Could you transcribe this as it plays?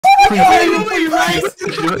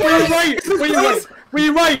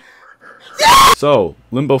right? So,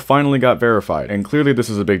 Limbo finally got verified, and clearly this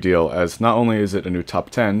is a big deal, as not only is it a new top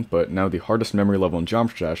 10, but now the hardest memory level in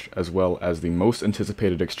Djjaner Dash, as well as the most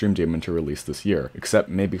anticipated Extreme Demon to release this year, except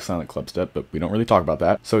maybe Silent Clubstep, but we don't really talk about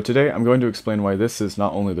that. So today I'm going to explain why this is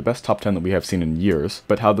not only the best top 10 that we have seen in years,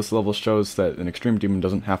 but how this level shows that an Extreme Demon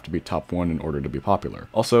doesn't have to be top 1 in order to be popular.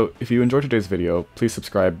 Also, if you enjoyed today's video, please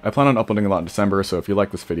subscribe. I plan on uploading a lot in December, so if you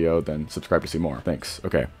like this video, then subscribe to see more. Thanks.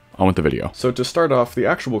 Okay. On with the video. So to start off, the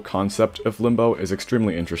actual concept of Limbo is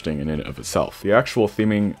extremely interesting in and of itself. The actual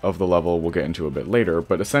theming of the level we'll get into a bit later,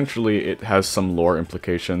 but essentially it has some lore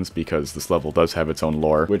implications because this level does have its own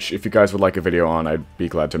lore, which if you guys would like a video on, I'd be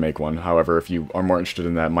glad to make one. However, if you are more interested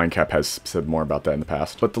in that, Minecap has said more about that in the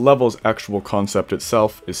past. But the level's actual concept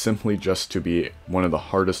itself is simply just to be one of the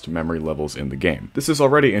hardest memory levels in the game. This is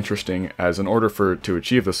already interesting, as in order for it to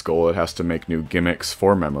achieve this goal, it has to make new gimmicks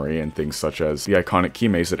for memory and things such as the iconic key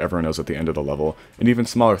maze that everyone knows at the end of the level, and even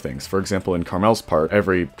smaller things. For example, in Carmel's part,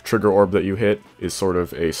 every trigger orb that you hit is sort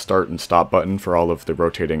of a start and stop button for all of the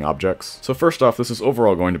rotating objects. So first off, this is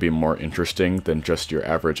overall going to be more interesting than just your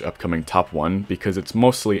average upcoming top 1, because it's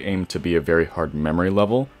mostly aimed to be a very hard memory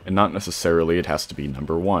level, and not necessarily it has to be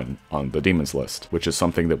number 1 on the demons list, which is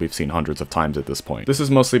something that we've seen hundreds of times at this point. This is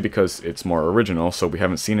mostly because it's more original, so we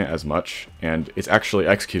haven't seen it as much, and it's actually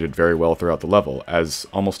executed very well throughout the level, as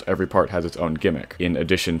almost every part has its own gimmick, in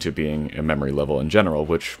addition to being a memory level in general,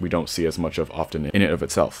 which we don't see as much of often in and of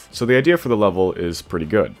itself. So the idea for the level is pretty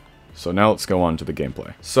good. So now let's go on to the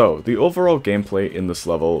gameplay. So, the overall gameplay in this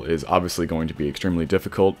level is obviously going to be extremely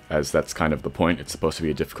difficult, as that's kind of the point. It's supposed to be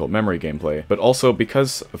a difficult memory gameplay, but also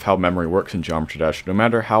because of how memory works in Djjaner Dash, no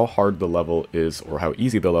matter how hard the level is or how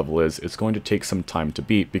easy the level is, it's going to take some time to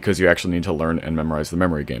beat because you actually need to learn and memorize the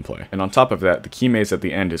memory gameplay. And on top of that, the key maze at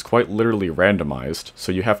the end is quite literally randomized,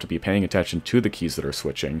 so you have to be paying attention to the keys that are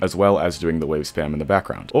switching, as well as doing the wave spam in the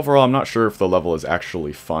background. Overall, I'm not sure if the level is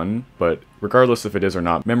actually fun, but regardless if it is or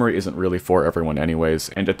not, memory isn't really for everyone anyways,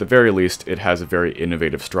 and at the very least, it has a very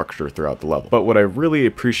innovative structure throughout the level. But what I really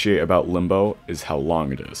appreciate about Limbo is how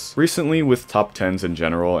long it is. Recently, with top 10s in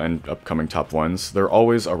general and upcoming top 1s, they're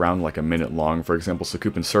always around like a minute long. For example,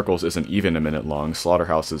 Sakupin Circles isn't even a minute long,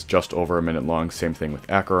 Slaughterhouse is just over a minute long, same thing with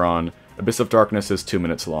Acheron. Abyss of Darkness is 2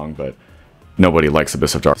 minutes long, but nobody likes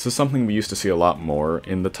Abyss of Darkness. This is something we used to see a lot more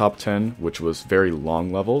in the top 10, which was very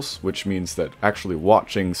long levels, which means that actually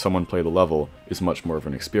watching someone play the level is much more of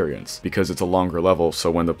an experience, because it's a longer level,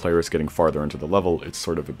 so when the player is getting farther into the level, it's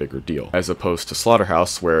sort of a bigger deal. As opposed to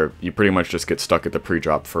Slaughterhouse, where you pretty much just get stuck at the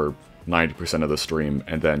pre-drop for 90% of the stream,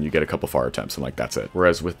 and then you get a couple far attempts, and like that's it.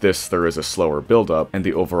 Whereas with this, there is a slower build-up, and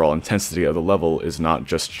the overall intensity of the level is not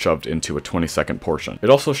just shoved into a 20-second portion. It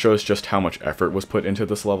also shows just how much effort was put into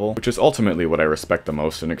this level, which is ultimately what I respect the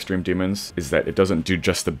most in Extreme Demons, is that it doesn't do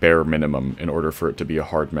just the bare minimum in order for it to be a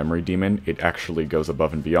hard memory demon. It actually goes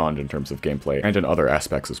above and beyond in terms of gameplay, and in other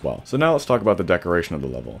aspects as well. So now let's talk about the decoration of the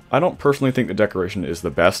level. I don't personally think the decoration is the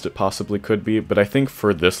best it possibly could be, but I think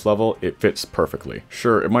for this level, it fits perfectly.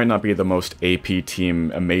 Sure, it might not be the most AP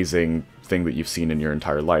team amazing thing that you've seen in your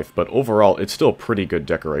entire life, but overall it's still pretty good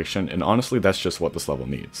decoration, and honestly that's just what this level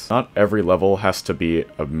needs. Not every level has to be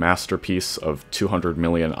a masterpiece of 200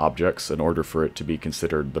 million objects in order for it to be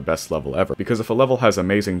considered the best level ever, because if a level has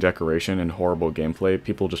amazing decoration and horrible gameplay,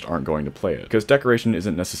 people just aren't going to play it, because decoration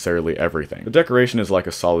isn't necessarily everything. The decoration is like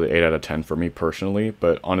a solid 8 out of 10 for me personally,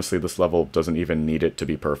 but honestly this level doesn't even need it to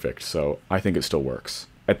be perfect, so I think it still works.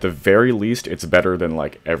 At the very least, it's better than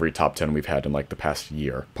like every top 10 we've had in like the past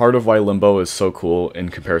year. Part of why Limbo is so cool in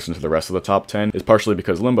comparison to the rest of the top 10 is partially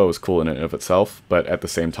because Limbo is cool in and of itself, but at the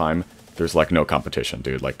same time, there's like no competition,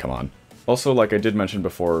 dude, like come on. Also, like I did mention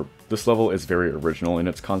before, this level is very original in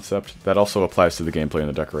its concept. That also applies to the gameplay and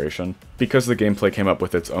the decoration. Because the gameplay came up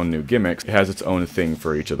with its own new gimmicks, it has its own thing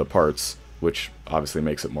for each of the parts, which obviously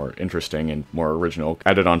makes it more interesting and more original,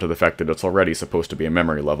 added on to the fact that it's already supposed to be a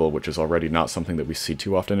memory level, which is already not something that we see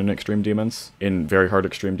too often in Extreme Demons, in very hard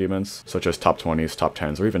Extreme Demons, such as top 20s, top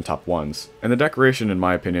 10s, or even top 1s. And the decoration, in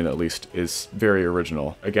my opinion at least, is very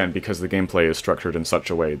original, again because the gameplay is structured in such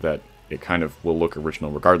a way that it kind of will look original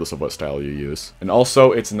regardless of what style you use. And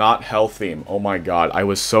also, it's not Hell theme. Oh my god,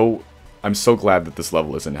 I'm so glad that this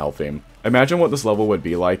level is in Hell theme. Imagine what this level would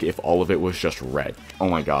be like if all of it was just red. Oh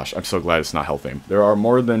my gosh, I'm so glad it's not Hell theme. There are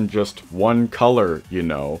more than just one color, you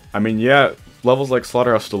know. I mean, yeah, levels like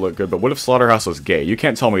Slaughterhouse still look good, but what if Slaughterhouse was gay? You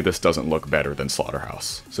can't tell me this doesn't look better than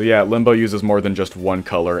Slaughterhouse. So yeah, Limbo uses more than just one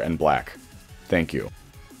color and black. Thank you.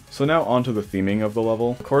 So now onto the theming of the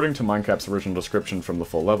level. According to Minecap's original description from the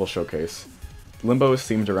full level showcase, Limbo is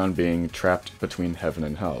themed around being trapped between heaven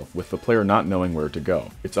and hell, with the player not knowing where to go.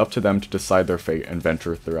 It's up to them to decide their fate and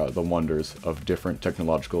venture throughout the wonders of different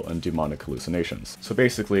technological and demonic hallucinations. So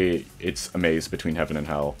basically, it's a maze between heaven and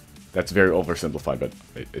hell. That's very oversimplified, but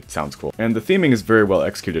it sounds cool. And the theming is very well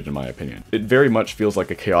executed in my opinion. It very much feels like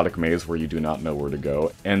a chaotic maze where you do not know where to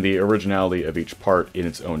go, and the originality of each part in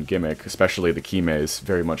its own gimmick, especially the key maze,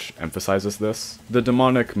 very much emphasizes this. The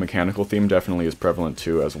demonic mechanical theme definitely is prevalent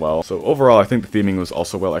too as well, so overall I think the theming was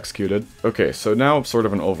also well executed. Okay, so now sort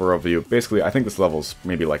of an overall view. Basically, I think this level's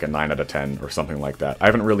maybe like a 9 out of 10 or something like that. I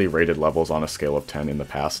haven't really rated levels on a scale of 10 in the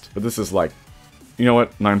past, but this is like, you know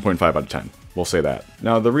what, 9.5 out of 10. We'll say that.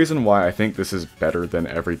 Now, the reason why I think this is better than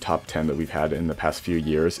every top 10 that we've had in the past few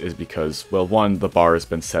years is because, well, one, the bar has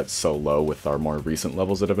been set so low with our more recent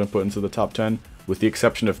levels that have been put into the top 10. With the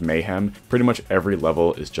exception of Mayhem, pretty much every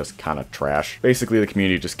level is just kinda trash. Basically, the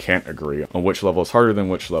community just can't agree on which level is harder than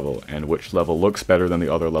which level, and which level looks better than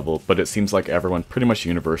the other level, but it seems like everyone pretty much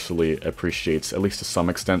universally appreciates, at least to some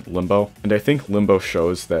extent, Limbo. And I think Limbo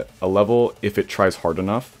shows that a level, if it tries hard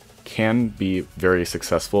enough, can be very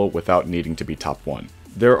successful without needing to be top 1.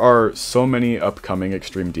 There are so many upcoming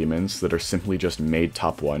Extreme Demons that are simply just made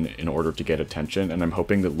top 1 in order to get attention, and I'm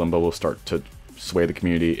hoping that Limbo will start to sway the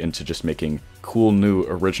community into just making cool new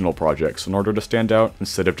original projects in order to stand out,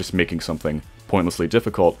 instead of just making something pointlessly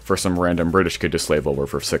difficult for some random British kid to slave over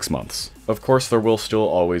for 6 months. Of course, there will still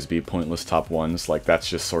always be pointless top 1s, like that's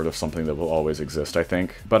just sort of something that will always exist, I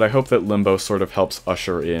think. But I hope that Limbo sort of helps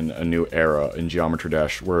usher in a new era in Geometry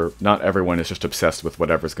Dash where not everyone is just obsessed with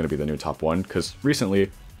whatever's going to be the new top 1, because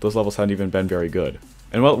recently, those levels hadn't even been very good.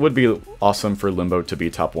 And while it would be awesome for Limbo to be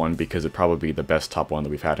top 1 because it'd probably be the best top 1 that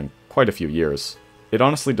we've had in quite a few years, it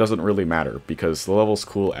honestly doesn't really matter, because the level's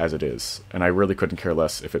cool as it is, and I really couldn't care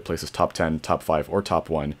less if it places top 10, top 5, or top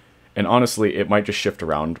 1, and honestly, it might just shift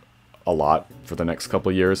around a lot for the next couple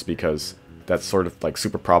years, because that sort of, like,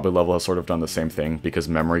 Super Probably level has sort of done the same thing, because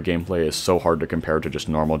memory gameplay is so hard to compare to just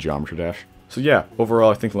normal Geometry Dash. So yeah,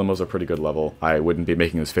 overall I think Limbo's a pretty good level. I wouldn't be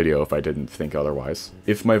making this video if I didn't think otherwise.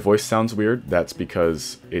 If my voice sounds weird, that's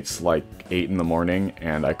because it's like 8 in the morning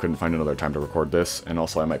and I couldn't find another time to record this, and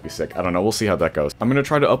also I might be sick. I don't know, we'll see how that goes. I'm gonna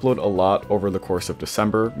try to upload a lot over the course of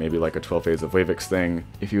December, maybe like a 12 Days of Wavix thing.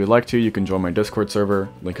 If you would like to, you can join my Discord server,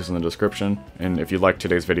 link is in the description. And if you liked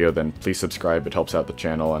today's video, then please subscribe, it helps out the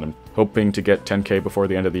channel, and I'm hoping to get 10K before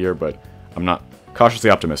the end of the year, but I'm not cautiously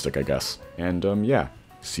optimistic, I guess. And yeah,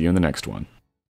 see you in the next one.